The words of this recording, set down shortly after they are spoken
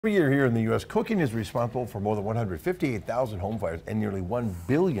Every year here in the U.S., cooking is responsible for more than 158,000 home fires and nearly $1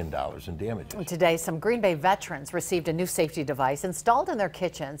 billion in damages. Today, some Green Bay veterans received a new safety device installed in their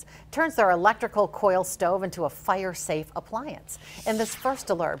kitchens. Turns their electrical coil stove into a fire-safe appliance. In this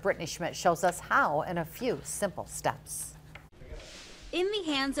first alert, Brittany Schmidt shows us how in a few simple steps. In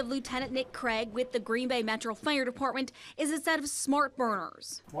the hands of Lieutenant Nick Craig with the Green Bay Metro Fire Department is a set of smart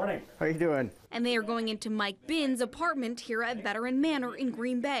burners. Morning. How you doing? And they are going into Mike Binn's apartment here at Veteran Manor in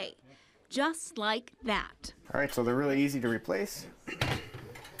Green Bay. Just like that. All right, so they're really easy to replace.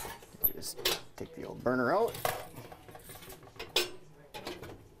 Just take the old burner out.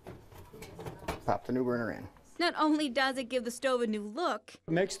 Pop the new burner in. Not only does it give the stove a new look,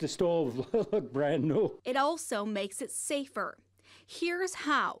 It makes the stove look brand new. it also makes it safer. Here's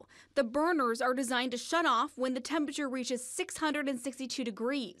how. The burners are designed to shut off when the temperature reaches 662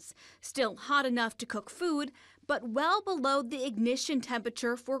 degrees. Still hot enough to cook food, but well below the ignition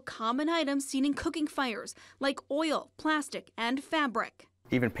temperature for common items seen in cooking fires, like oil, plastic, and fabric.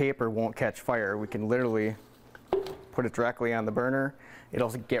 Even paper won't catch fire. We can literally put it directly on the burner.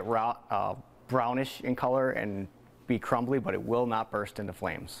 It'll get brownish in color and be crumbly, but it will not burst into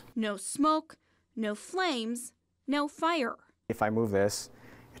flames. No smoke, no flames, no fire. If I move this,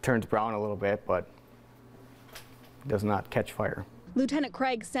 it turns brown a little bit, but it does not catch fire. Lieutenant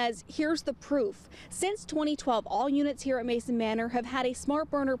Craig says here's the proof. Since 2012, all units here at Mason Manor have had a smart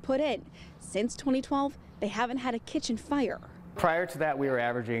burner put in. Since 2012, they haven't had a kitchen fire. Prior to that, we were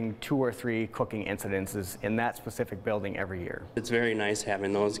averaging 2 or 3 cooking incidences in that specific building every year. It's very nice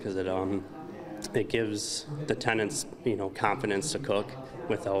having those because it gives the tenants, confidence to cook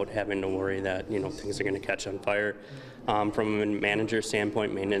without having to worry that, things are going to catch on fire. From a manager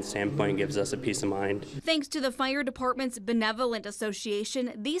standpoint, maintenance standpoint, gives us a peace of mind. Thanks to the fire department's benevolent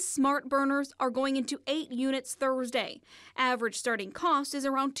association, these smart burners are going into 8 units Thursday. Average starting cost is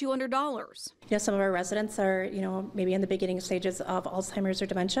around $200. Some of our residents are, maybe in the beginning stages of Alzheimer's or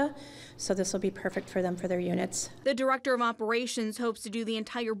dementia, so this will be perfect for them for their units. The director of operations hopes to do the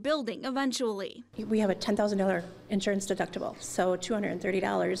entire building eventually. We have a $10,000 insurance deductible, so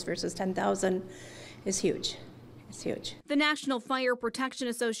 $230 versus $10,000 is huge. It's huge. The National Fire Protection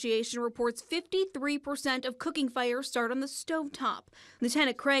Association reports 53% of cooking fires start on the stovetop.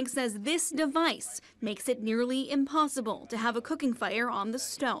 Lieutenant Craig says this device makes it nearly impossible to have a cooking fire on the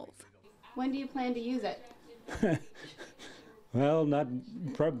stove. When do you plan to use it? Well,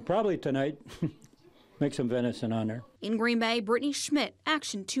 probably tonight. Make some venison on there. In Green Bay, Brittany Schmidt,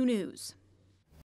 Action 2 News.